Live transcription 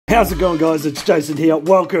How's it going, guys? It's Jason here.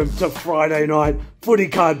 Welcome to Friday night footy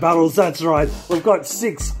card battles. That's right. We've got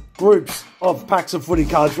 6 groups of packs of footy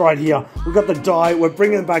cards right here. We've got the die. We're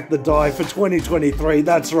bringing back the die for 2023.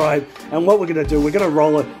 That's right. And what we're going to do, we're going to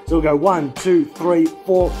roll it. So we'll go 1, 2, 3,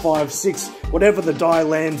 4, 5, 6. Whatever the die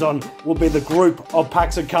lands on will be the group of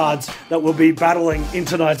packs of cards that will be battling in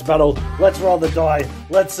tonight's battle. Let's roll the die.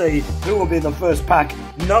 Let's see who will be the first pack.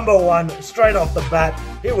 Number 1, straight off the bat.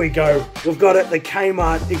 Here we go. We've got it, the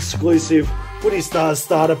Kmart exclusive Footy Stars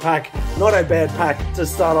starter pack. Not a bad pack to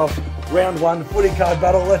start off round 1 footy card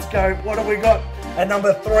battle. Let's go. What have we got? At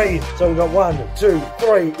number 3. So we've got 1, 2,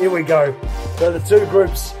 3. Here we go. So the 2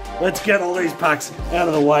 groups. Let's get all these packs out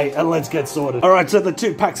of the way and let's get sorted. All right, so the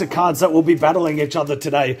 2 packs of cards that will be battling each other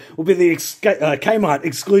today will be the Kmart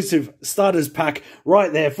exclusive starters pack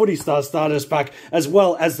right there, Footy Stars starters pack, as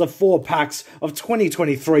well as the 4 packs of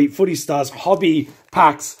 2023 Footy Stars hobby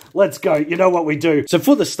packs. Let's go. You know what we do. So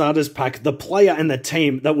for the starters pack, the player and the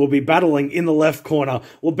team that will be battling in the left corner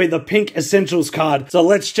will be the pink essentials card. So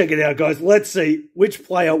let's check it out, guys. Let's see which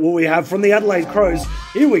player will we have from the Adelaide Crows.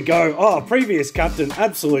 Here we go. Oh, previous captain,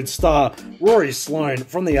 absolute star, Rory Sloane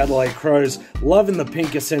from the Adelaide Crows. Loving the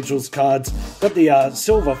pink essentials cards. Got the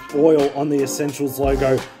silver foil on the essentials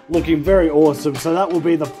logo. Looking very awesome. So that will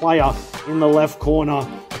be the player in the left corner.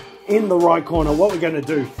 In the right corner, what we're going to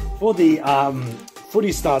do for the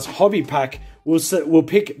Footy Stars hobby pack, we'll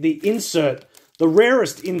pick the insert, the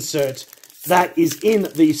rarest insert that is in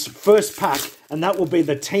the first pack, and that will be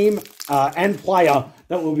the team and player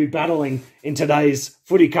that will be battling in today's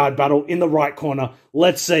footy card battle in the right corner.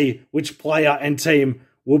 Let's see which player and team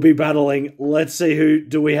will be battling. Let's see who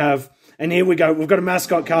do we have. And here we go. We've got a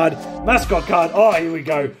mascot card. Mascot card. Oh, here we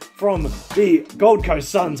go. From the Gold Coast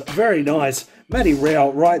Suns. Very nice. Matty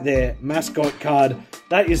Rao right there. Mascot card.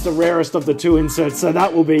 That is the rarest of the 2 inserts. So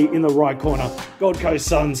that will be in the right corner. Gold Coast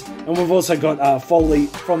Suns. And we've also got Foley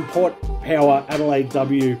from Port Power Adelaide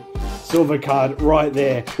W. Silver card right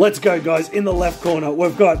there. Let's go, guys. In the left corner,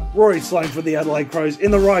 we've got Rory Sloane for the Adelaide Crows.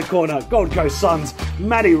 In the right corner, Gold Coast Suns.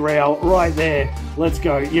 Matty Rao right there. Let's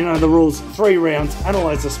go. You know the rules. 3 rounds.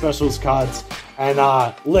 Analyze the specials cards. And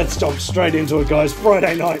let's jump straight into it, guys.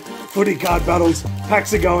 Friday night footy card battles.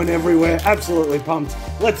 Packs are going everywhere. Absolutely pumped.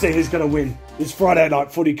 Let's see who's going to win this Friday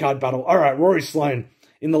night footy card battle. All right, Rory Sloane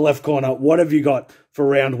in the left corner. What have you got for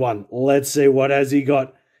round 1? Let's see. What has he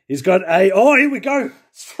got? He's got a... Oh, here we go.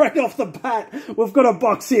 Straight off the bat. We've got a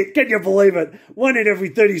box hit. Can you believe it? 1 in every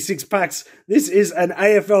 36 packs. This is an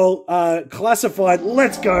AFL classified.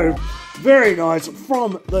 Let's go. Very nice.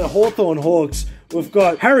 From the Hawthorn Hawks, we've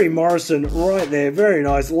got Harry Morrison right there. Very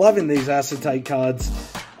nice. Loving these acetate cards.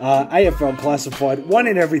 AFL classified. 1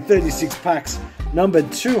 in every 36 packs. Number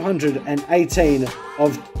 218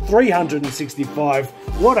 of 365.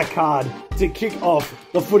 What a card to kick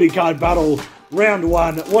off the footy card battle. Round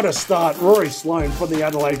 1, what a start. Rory Sloane from the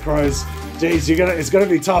Adelaide Crows. Geez, it's going to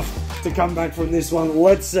be tough to come back from this one.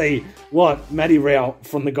 Let's see what Matty Rao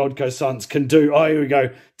from the Gold Coast Suns can do. Oh, here we go.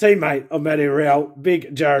 Teammate of Matty Rao,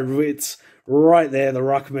 big Jared Witz right there, the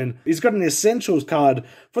ruckman. He's got an essentials card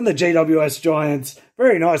from the GWS Giants.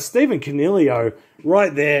 Very nice. Stephen Canelio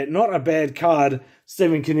right there. Not a bad card.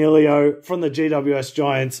 Stephen Canelio from the GWS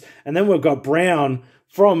Giants. And then we've got Brown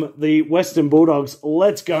from the Western Bulldogs.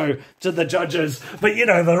 Let's go to the judges. But you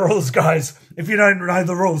know the rules, guys. If you don't know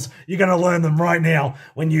the rules, you're going to learn them right now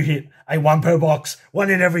when you hit a 1 per box, 1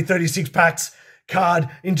 in every 36 packs card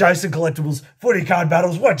in Jayson Collectables footy card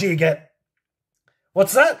battles. What do you get?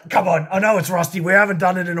 What's that? Come on. I know it's rusty. We haven't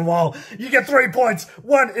done it in a while. You get 3 points.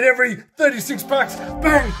 1 in every 36 packs.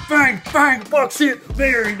 Bang, bang, bang. Box hit.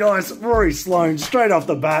 Very nice. Rory Sloane straight off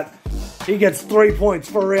the bat. He gets 3 points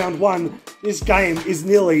for round 1. This game is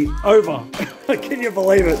nearly over. Can you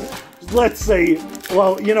believe it? Let's see.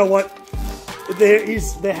 Well, you know what?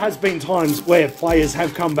 There has been times where players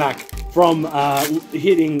have come back from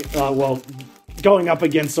hitting, going up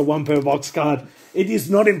against a 1 per box card. It is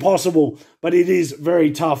not impossible, but it is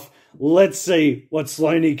very tough. Let's see what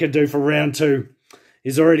Sloaney can do for round 2.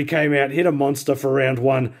 He's already came out, hit a monster for round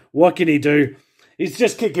 1. What can he do? He's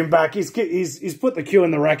just kicking back. He's put the Q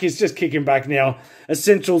in the rack. He's just kicking back now.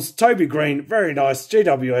 Essentials, Toby Green, very nice.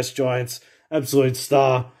 GWS Giants, absolute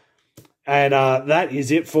star. And that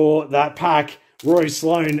is it for that pack. Rory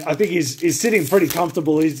Sloane, I think he's sitting pretty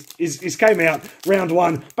comfortable. He's came out round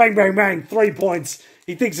 1. Bang, bang, bang. 3 points.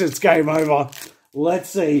 He thinks it's game over. Let's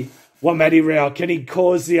see what Matty Rao, can he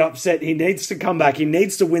cause the upset? He needs to come back. He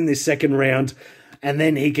needs to win this second round. And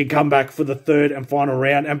then he can come back for the 3rd and final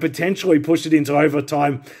round and potentially push it into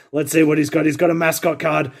overtime. Let's see what he's got. He's got a mascot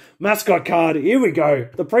card. Mascot card. Here we go.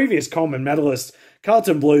 The previous Coleman medalist,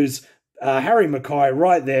 Carlton Blues, Harry Mackay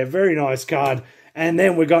right there. Very nice card. And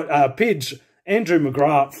then we got Pidge, Andrew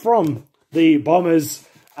McGrath from the Bombers.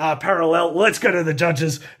 Parallel. Let's go to the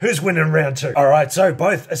judges. Who's winning round 2? All right, so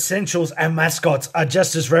both Essentials and Mascots are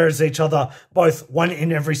just as rare as each other. Both 1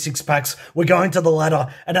 in every 6 packs. We're going to the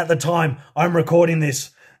ladder, and at the time I'm recording this,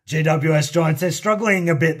 GWS Giants, they're struggling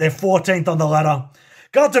a bit. They're 14th on the ladder.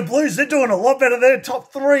 Carlton Blues, they're doing a lot better. They're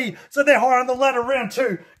top 3, so they're higher on the ladder. Round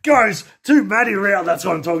 2 goes to Matty Rao. That's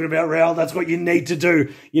what I'm talking about, Rao. That's what you need to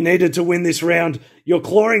do. You needed to win this round. You're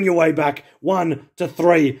clawing your way back 1 to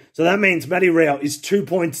 3. So that means Matty Rao is 2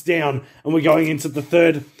 points down, and we're going into the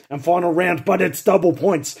third and final round, but it's double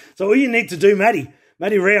points. So all you need to do, Matty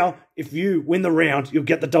Rao, if you win the round, you'll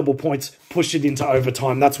get the double points, push it into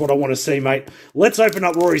overtime. That's what I want to see, mate. Let's open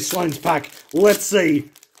up Rory Sloane's pack. Let's see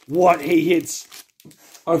what he hits.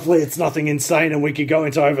 Hopefully it's nothing insane and we could go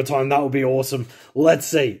into overtime. That would be awesome. Let's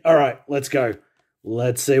see. All right, let's go.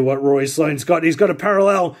 Let's see what Rory Sloane's got. He's got a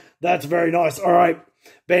parallel. That's very nice. All right,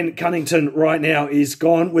 Ben Cunnington right now is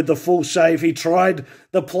gone with the full shave. He tried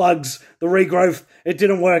the plugs, the regrowth. It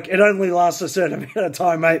didn't work. It only lasts a certain amount of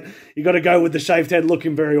time, mate. You got to go with the shaved head,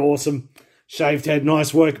 looking very awesome. Shaved head,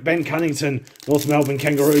 nice work. Ben Cunnington, North Melbourne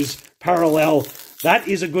Kangaroos, parallel. That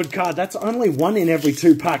is a good card. That's only 1 in every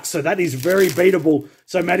 2 packs, so that is very beatable.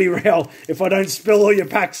 So, Matty Rao, if I don't spill all your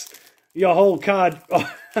packs, your whole card,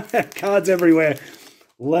 cards everywhere.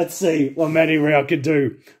 Let's see what Matty Rao could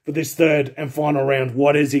do for this third and final round.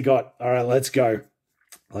 What has he got? All right, let's go.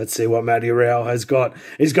 Let's see what Matty Rao has got.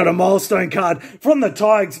 He's got a milestone card from the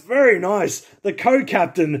Tigers. Very nice. The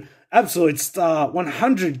co-captain, absolute star,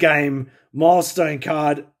 100-game milestone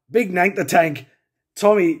card. Big Nank the Tank.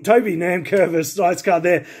 Toby Namkurvis, nice card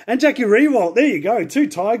there. And Jackie Rewalt, there you go. 2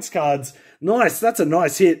 Tigers cards. Nice, that's a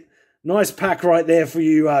nice hit. Nice pack right there for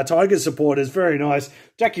you Tigers supporters. Very nice.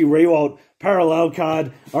 Jackie Rewalt, parallel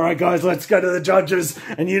card. All right, guys, let's go to the judges.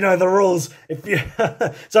 And you know the rules. If you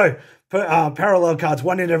So, parallel cards,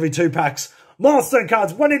 1 in every 2 packs. Milestone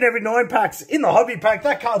cards, 1 in every 9 packs. In the hobby pack,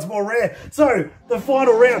 that card's more rare. So, the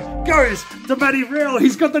final round goes to Matty Rao.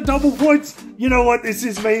 He's got the double points. You know what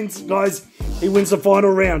this means, guys? He wins the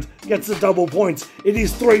final round, gets the double points. It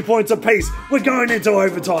is 3 points apiece. We're going into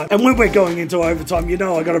overtime. And when we're going into overtime, you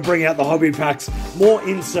know I got to bring out the hobby packs. More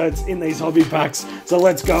inserts in these hobby packs. So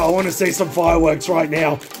let's go. I want to see some fireworks right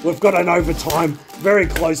now. We've got an overtime, very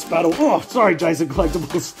close battle. Oh, sorry, Jayson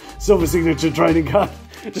Collectables. Silver signature trading card.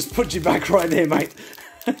 Just put you back right there, mate.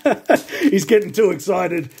 He's getting too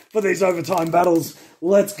excited for these overtime battles.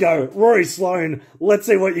 Let's go. Rory Sloane, let's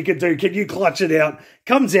see what you can do. Can you clutch it out?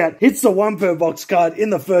 Comes out, hits the 1 per box card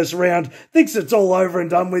in the first round, thinks it's all over and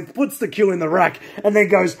done with, puts the Q in the rack, and then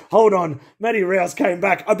goes, hold on, Matty Rouse came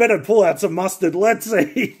back. I better pull out some mustard. Let's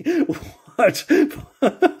see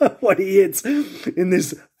what he hits in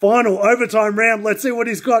this final overtime round. Let's see what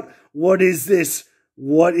he's got. What is this?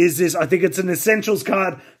 What is this? I think it's an Essentials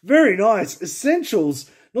card. Very nice. Essentials.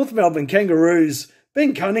 North Melbourne Kangaroos.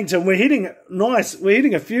 Ben Cunnington. We're hitting nice. We're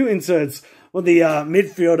hitting a few inserts on the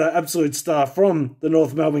midfielder, absolute star from the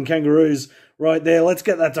North Melbourne Kangaroos right there. Let's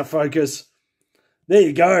get that to focus. There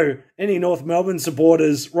you go. Any North Melbourne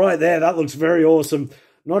supporters right there. That looks very awesome.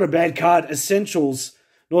 Not a bad card. Essentials.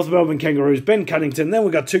 North Melbourne Kangaroos. Ben Cunnington. Then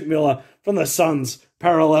we've got Took Miller from the Suns.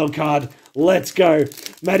 Parallel card. Let's go.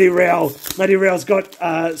 Matty Rao. Matty Rao's got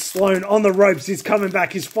Sloane on the ropes. He's coming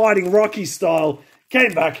back. He's fighting Rocky style.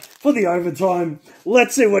 Came back for the overtime.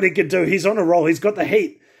 Let's see what he can do. He's on a roll. He's got the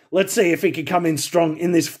heat. Let's see if he can come in strong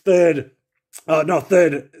in this third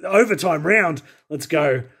overtime round. Let's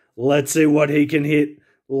go. Let's see what he can hit.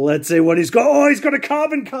 Let's see what he's got. Oh, he's got a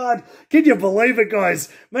carbon card. Can you believe it, guys?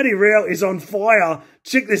 Matty Rao is on fire.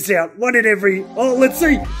 Check this out. 1 in every... Oh, let's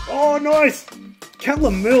see. Oh, nice.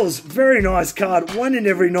 Callum Mills, very nice card. 1 in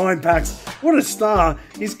every 9 packs. What a star.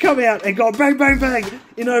 He's come out and gone bang, bang, bang.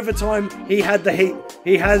 In overtime, he had the heat.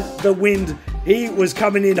 He had the wind. He was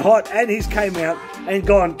coming in hot and he's came out and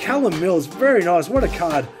gone. Callum Mills, very nice. What a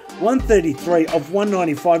card. 133 of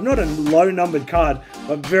 195. Not a low-numbered card,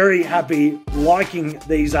 but very happy. Liking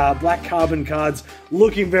these black carbon cards.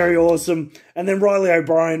 Looking very awesome. And then Riley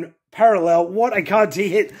O'Brien, parallel. What a card to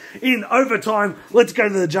hit in overtime. Let's go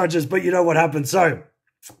to the judges, but you know what happened. So,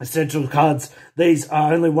 essential cards. These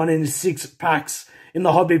are only 1 in 6 packs. In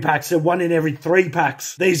the hobby packs, they're 1 in every 3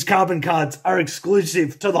 packs. These carbon cards are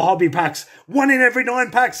exclusive to the hobby packs. 1 in every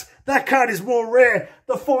 9 packs. That card is more rare.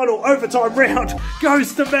 The final overtime round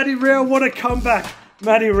goes to Matty Rao. What a comeback.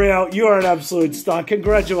 Matty Rao, you are an absolute star.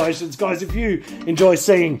 Congratulations, guys. If you enjoy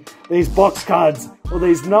seeing these box cards or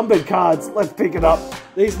these numbered cards, let's pick it up.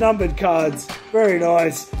 These numbered cards, very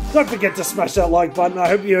nice. Don't forget to smash that like button. I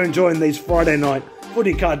hope you're enjoying these Friday night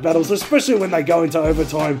footy card battles, especially when they go into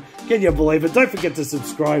overtime. Can you believe it? Don't forget to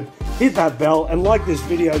subscribe, hit that bell, and like this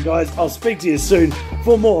video, guys. I'll speak to you soon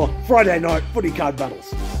for more Friday night footy card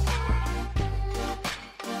battles.